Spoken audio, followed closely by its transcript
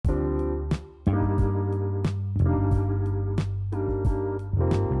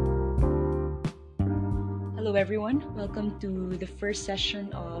Hello everyone, welcome to the first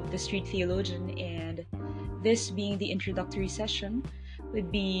session of the Street Theologian, and this being the introductory session would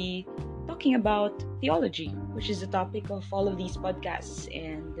be talking about theology, which is the topic of all of these podcasts,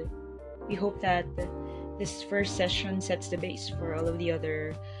 and we hope that this first session sets the base for all of the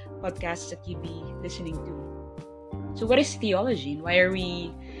other podcasts that you'd be listening to. So what is theology and why are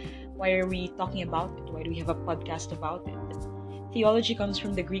we talking about it? Why do we have a podcast about it? Theology comes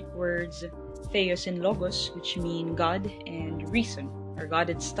from the Greek words theos and logos, which mean God, and reason, or God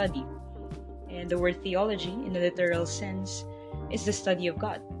and study. And the word theology, in the literal sense, is the study of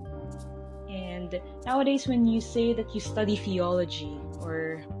God. And nowadays, when you say that you study theology,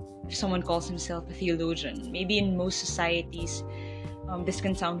 or if someone calls himself a theologian, maybe in most societies, this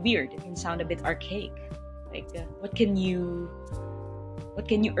can sound weird. It can sound a bit archaic. Like, what can you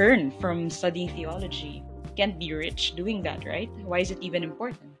earn from studying theology? You can't be rich doing that, right? Why is it even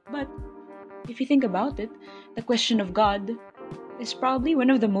important? But if you think about it, the question of God is probably one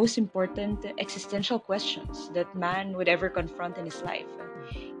of the most important existential questions that man would ever confront in his life.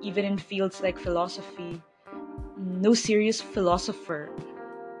 Even in fields like philosophy, no serious philosopher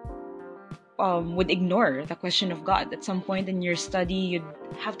would ignore the question of God. At some point in your study, you'd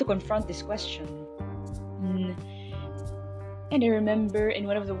have to confront this question. And I remember in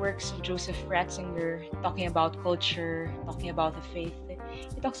one of the works of Joseph Ratzinger, talking about culture, talking about the faith,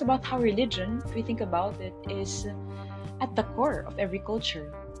 he talks about how religion, if we think about it, is at the core of every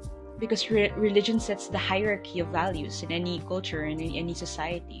culture. Because religion sets the hierarchy of values in any culture, in any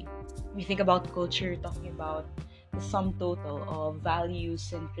society. We think about culture, talking about the sum total of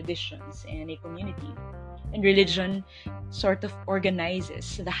values and traditions in a community. And religion sort of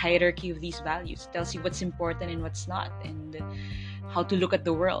organizes the hierarchy of these values, tells you what's important and what's not, and how to look at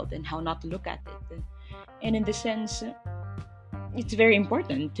the world and how not to look at it. And in this sense, it's very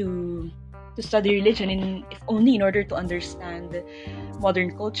important to study religion, if only in order to understand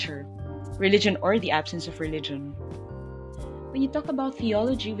modern culture, religion or the absence of religion. When you talk about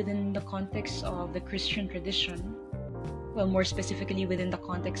theology within the context of the Christian tradition, well, more specifically within the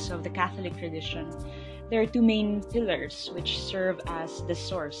context of the Catholic tradition, there are two main pillars which serve as the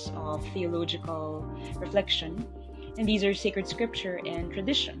source of theological reflection, and these are sacred scripture and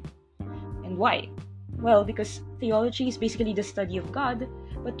tradition. And why? Well, because theology is basically the study of God,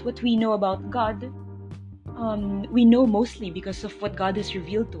 but what we know about God, we know mostly because of what God has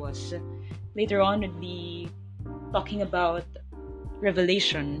revealed to us. Later on, we'll be talking about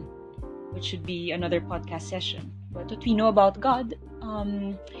revelation, which should be another podcast session. But what we know about God,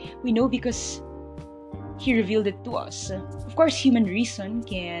 we know because He revealed it to us. Of course, human reason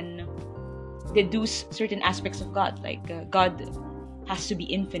can deduce certain aspects of God, like God has to be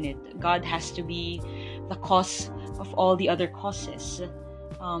infinite. God has to be the cause of all the other causes.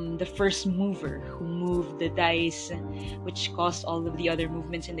 The first mover who moved the dice, which caused all of the other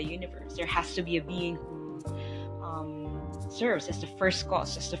movements in the universe. There has to be a being who serves as the first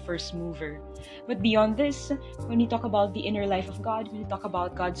cause, as the first mover. But beyond this, when we talk about the inner life of God, when we talk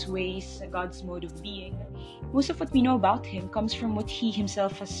about God's ways, God's mode of being, most of what we know about Him comes from what He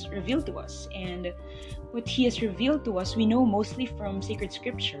Himself has revealed to us. And what He has revealed to us, we know mostly from sacred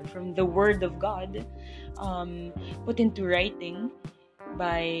scripture, from the Word of God, put into writing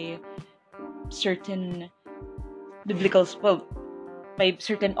by certain by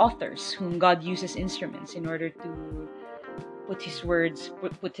certain authors whom God uses instruments in order to put His words,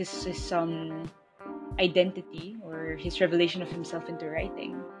 put his identity or His revelation of Himself into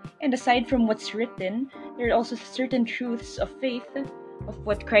writing. And aside from what's written, there are also certain truths of faith, of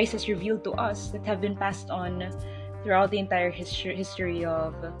what Christ has revealed to us, that have been passed on throughout the entire history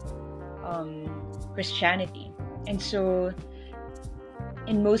of Christianity. And so,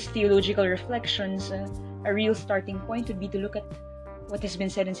 in most theological reflections, a real starting point would be to look at what has been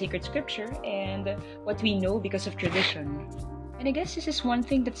said in sacred scripture and what we know because of tradition. And I guess this is one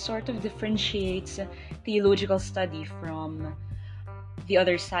thing that sort of differentiates theological study from the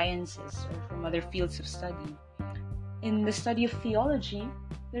other sciences or from other fields of study. In the study of theology,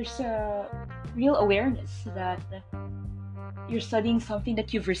 there's a real awareness that you're studying something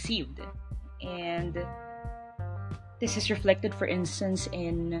that you've received. And this is reflected, for instance,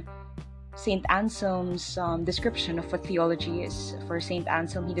 in St. Anselm's description of what theology is. For St.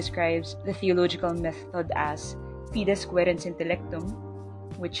 Anselm, he describes the theological method as fides quaerens intellectum,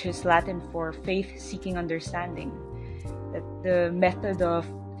 which is Latin for faith seeking understanding. That the method of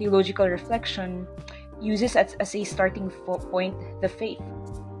theological reflection uses as a starting point the faith.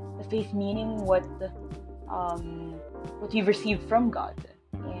 The faith meaning what we've received from God.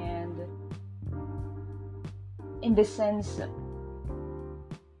 And in this sense,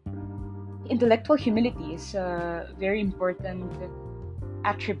 intellectual humility is a very important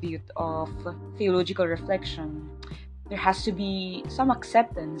attribute of theological reflection. There has to be some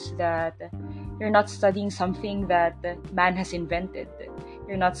acceptance that you're not studying something that man has invented.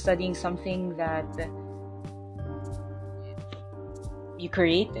 You're not studying something that you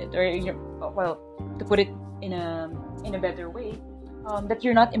created, or well, to put it in a better way, that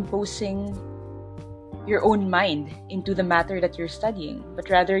you're not imposing your own mind into the matter that you're studying, but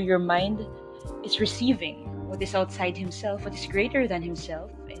rather your mind is receiving what is outside himself, what is greater than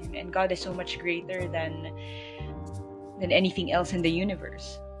himself, and God is so much greater than anything else in the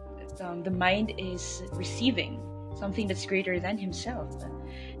universe. The mind is receiving something that's greater than himself,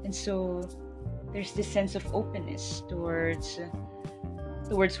 and so there's this sense of openness towards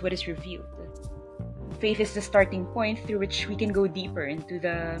what is revealed. Faith is the starting point through which we can go deeper into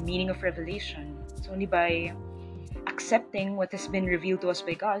the meaning of revelation. It's only by accepting what has been revealed to us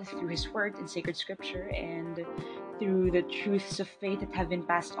by God through His Word in sacred Scripture and through the truths of faith that have been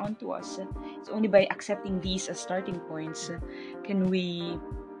passed on to us. It's only by accepting these as starting points can we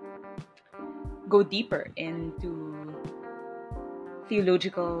go deeper into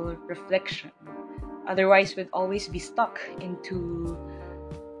theological reflection. Otherwise, we'd always be stuck into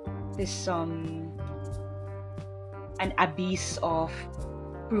this an abyss of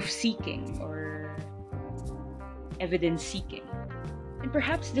proof seeking or evidence seeking. And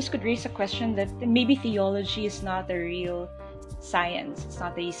perhaps this could raise a question that maybe theology is not a real science. It's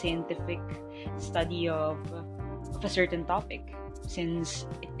not a scientific study of a certain topic, since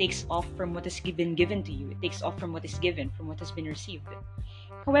it takes off from what has been given to you. It takes off from what is given, from what has been received.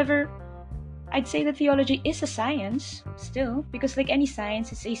 However, I'd say that theology is a science still, because like any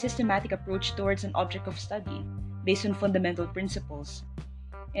science, it's a systematic approach towards an object of study based on fundamental principles.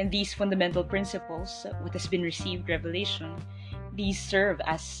 And these fundamental principles, what has been received, revelation, these serve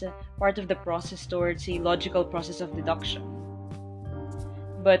as part of the process towards a logical process of deduction.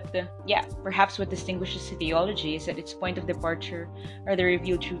 But perhaps what distinguishes theology is that its point of departure are the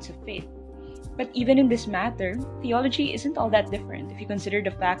revealed truths of faith. But even in this matter, theology isn't all that different if you consider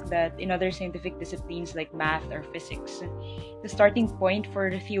the fact that in other scientific disciplines like math or physics, the starting point for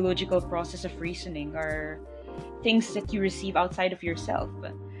the theological process of reasoning are things that you receive outside of yourself.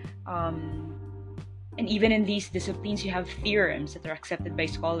 And even in these disciplines, you have theorems that are accepted by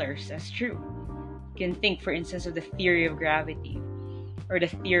scholars as true. You can think, for instance, of the theory of gravity or the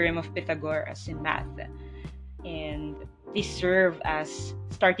theorem of Pythagoras in math. And they serve as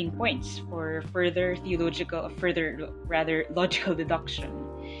starting points for further logical deduction.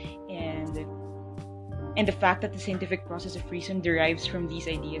 And the fact that the scientific process of reason derives from these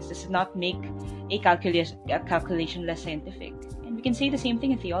ideas does not make a calculation less scientific. And we can say the same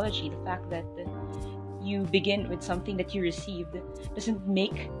thing in theology. The fact that you begin with something that you received doesn't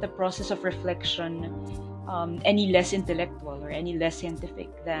make the process of reflection any less intellectual or any less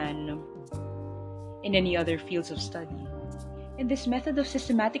scientific than in any other fields of study. And this method of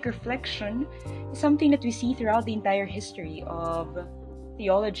systematic reflection is something that we see throughout the entire history of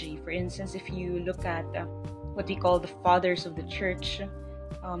theology. For instance, if you look at what we call the Fathers of the Church,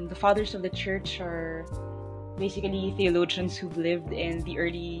 the Fathers of the Church are basically theologians who've lived in the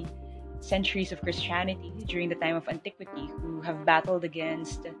early centuries of Christianity during the time of antiquity, who have battled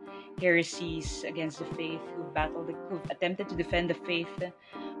against heresies against the faith, who've attempted to defend the faith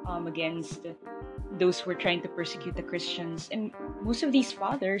against those who were trying to persecute the Christians. And most of these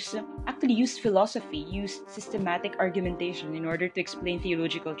fathers actually used philosophy, used systematic argumentation in order to explain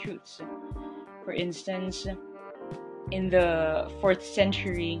theological truths. For instance, in the 4th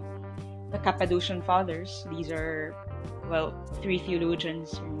century, the Cappadocian Fathers, these are, three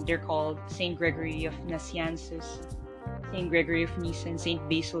theologians, and they're called Saint Gregory of Nazianzus, Saint Gregory of Nyssa, and Saint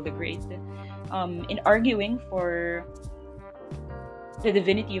Basil the Great. In arguing for the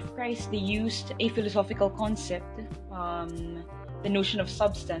divinity of Christ, they used a philosophical concept, the notion of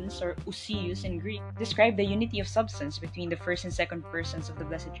substance, or ousios in Greek, described the unity of substance between the first and second persons of the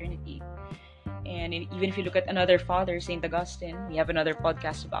Blessed Trinity. And even if you look at another father, Saint Augustine, we have another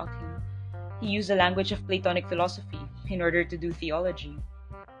podcast about him, he used the language of Platonic philosophy in order to do theology.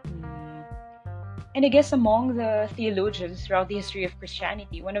 And I guess among the theologians throughout the history of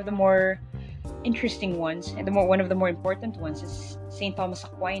Christianity, one of the more interesting ones and one of the more important ones is Saint Thomas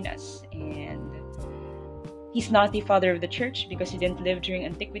Aquinas. And he's not the father of the church because he didn't live during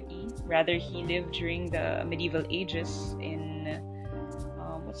antiquity. Rather, he lived during the medieval ages. In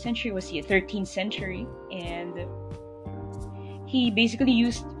what century was he? 13th century. And he basically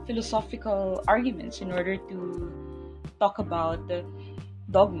used philosophical arguments in order to talk about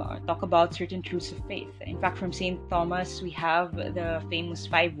dogma, talk about certain truths of faith. In fact, from St. Thomas, we have the famous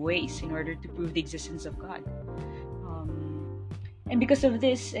 5 ways in order to prove the existence of God. And because of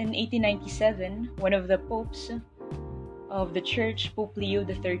this, in 1897, one of the popes of the church, Pope Leo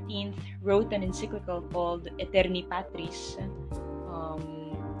XIII, wrote an encyclical called Aeterni Patris.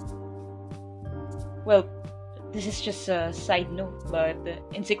 Well, this is just a side note, but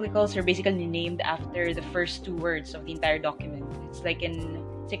encyclicals are basically named after the first 2 words of the entire document. It's like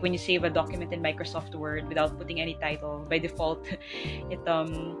when you save a document in Microsoft Word without putting any title. By default, it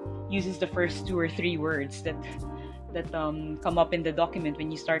uses the first 2 or 3 words that come up in the document when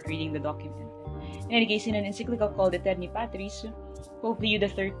you start reading the document. In any case, in an encyclical called Aeterni Patris, Pope Leo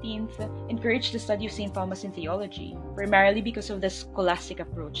XIII encouraged the study of St. Thomas in theology, primarily because of the scholastic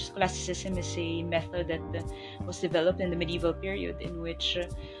approach. Scholasticism is a method that was developed in the medieval period in which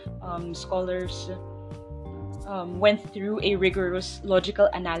scholars went through a rigorous logical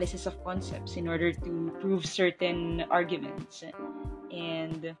analysis of concepts in order to prove certain arguments.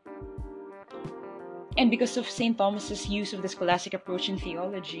 And because of St. Thomas's use of the scholastic approach in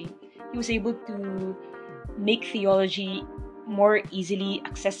theology, he was able to make theology more easily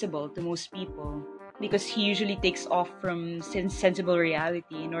accessible to most people, because he usually takes off from sensible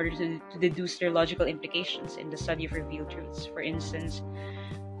reality in order to deduce their logical implications in the study of revealed truths. For instance,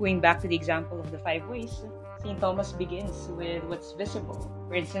 going back to the example of the 5 ways, St. Thomas begins with what's visible.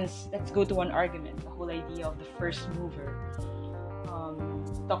 For instance, let's go to one argument, the whole idea of the first mover.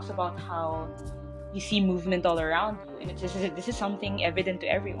 Talks about how you see movement all around you, and this is something evident to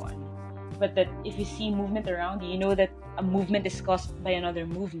everyone. But that if you see movement around you, you know that a movement is caused by another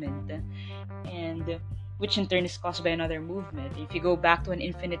movement, and which in turn is caused by another movement. If you go back to an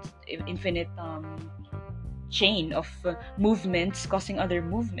infinite chain of movements causing other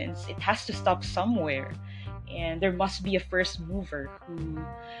movements, it has to stop somewhere, and there must be a first mover who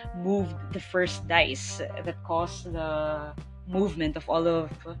moved the first dice that caused the movement of all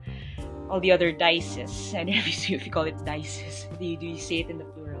the other dices. I don't know if you call it dices. Do you say it in the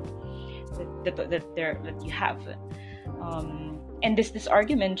plural? That you have. And this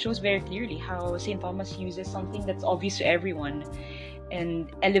argument shows very clearly how St. Thomas uses something that's obvious to everyone and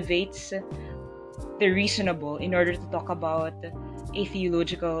elevates the reasonable in order to talk about a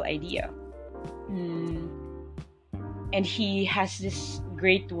theological idea. And he has this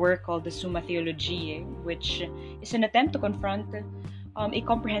great work called the Summa Theologiae, which is an attempt to confront a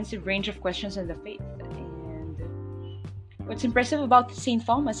comprehensive range of questions on the faith. And what's impressive about St.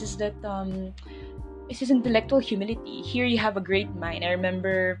 Thomas is that it's his intellectual humility. Here you have a great mind. I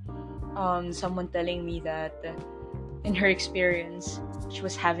remember someone telling me that in her experience, she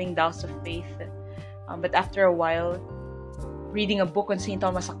was having doubts of faith. But after a while, reading a book on St.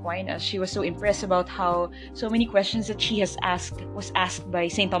 Thomas Aquinas, she was so impressed about how so many questions that she has asked was asked by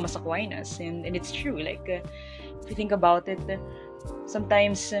St. Thomas Aquinas. And it's true. Like, if you think about it,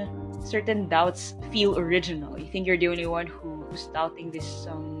 sometimes certain doubts feel original. You think you're the only one who's doubting this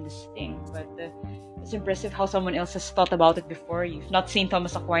thing. But it's impressive how someone else has thought about it before you. If not St.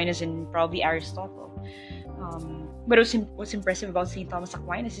 Thomas Aquinas and probably Aristotle. But what's impressive about St. Thomas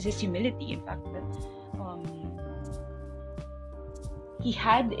Aquinas is his humility. In fact, he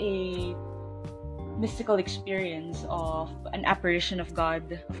had a mystical experience of an apparition of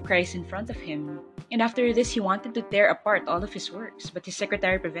God, of Christ in front of him. And after this, he wanted to tear apart all of his works, but his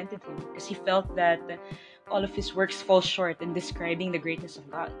secretary prevented him because he felt that all of his works fall short in describing the greatness of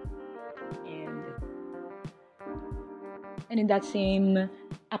God. And in that same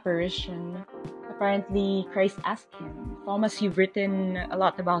apparition, apparently Christ asked him, "Thomas, you've written a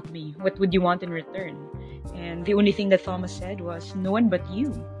lot about me. What would you want in return?" And the only thing that Thomas said was, "No one but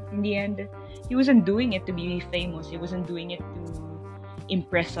you." In the end, he wasn't doing it to be famous. He wasn't doing it to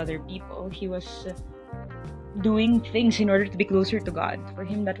impress other people. He was doing things in order to be closer to God. For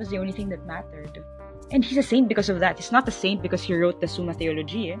him, that was the only thing that mattered. And he's a saint because of that. He's not a saint because he wrote the Summa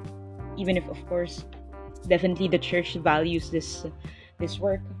Theologiae, even if, of course, definitely the church values this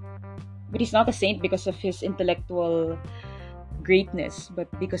work. But he's not a saint because of his intellectual greatness, but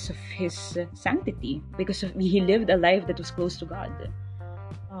because of his sanctity, because he lived a life that was close to God.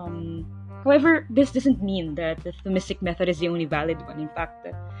 However, this doesn't mean that the Thomistic method is the only valid one. In fact,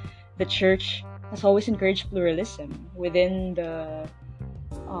 the church has always encouraged pluralism within the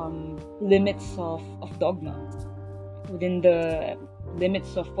limits of dogma, within the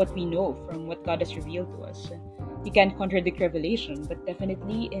limits of what we know from what God has revealed to us. You can't contradict revelation, but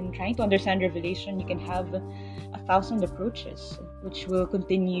definitely in trying to understand revelation, you can have 1,000 approaches, which will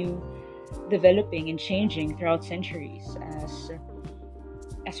continue developing and changing throughout centuries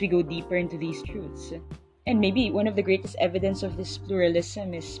as we go deeper into these truths. And maybe one of the greatest evidence of this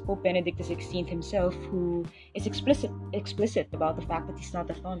pluralism is Pope Benedict XVI himself, who is explicit about the fact that he's not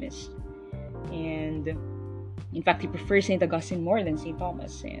a Thomist. And in fact, he prefers St. Augustine more than St.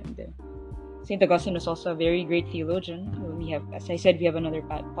 Thomas. And St. Augustine was also a very great theologian. We have, as I said, we have another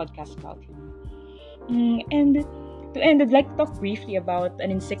podcast about him. And to end, I'd like to talk briefly about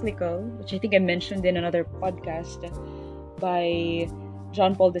an encyclical, which I think I mentioned in another podcast, by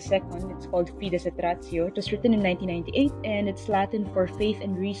John Paul II. It's called Fides et Ratio. It was written in 1998, and it's Latin for faith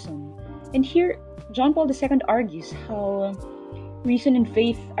and reason. And here, John Paul II argues how reason and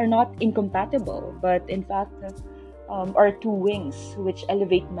faith are not incompatible, but in fact are two wings which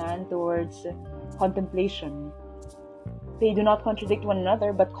elevate man towards contemplation. They do not contradict one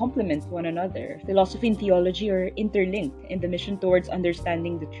another, but complement one another. Philosophy and theology are interlinked in the mission towards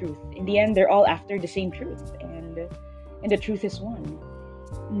understanding the truth. In the end, they're all after the same truth, and the truth is one.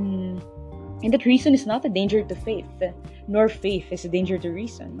 And that reason is not a danger to faith, nor faith is a danger to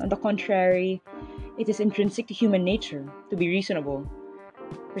reason. On the contrary, it is intrinsic to human nature to be reasonable,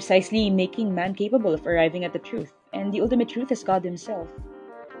 precisely making man capable of arriving at the truth. And the ultimate truth is God himself.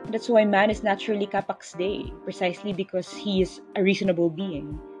 And that's why man is naturally capax Dei, precisely because he is a reasonable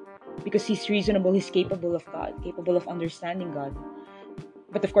being. Because he's reasonable, he's capable of God, capable of understanding God.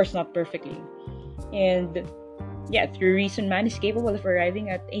 But of course, not perfectly. And through reason, man is capable of arriving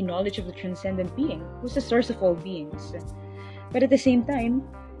at a knowledge of the transcendent being, who's the source of all beings. But at the same time,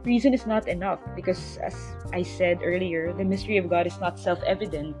 reason is not enough, because as I said earlier, the mystery of God is not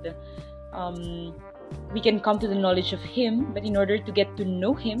self-evident. We can come to the knowledge of him, but in order to get to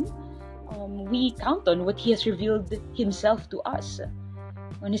know him, we count on what he has revealed himself to us,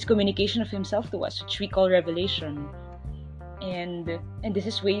 on his communication of himself to us, which we call revelation. And this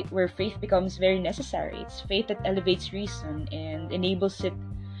is where faith becomes very necessary. It's faith that elevates reason and enables it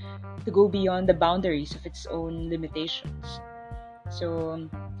to go beyond the boundaries of its own limitations. So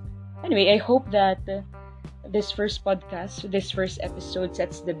anyway, I hope that this first podcast, this first episode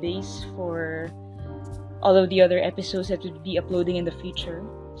sets the base for all of the other episodes that we'll be uploading in the future.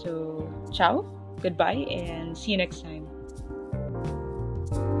 So ciao, goodbye, and see you next time.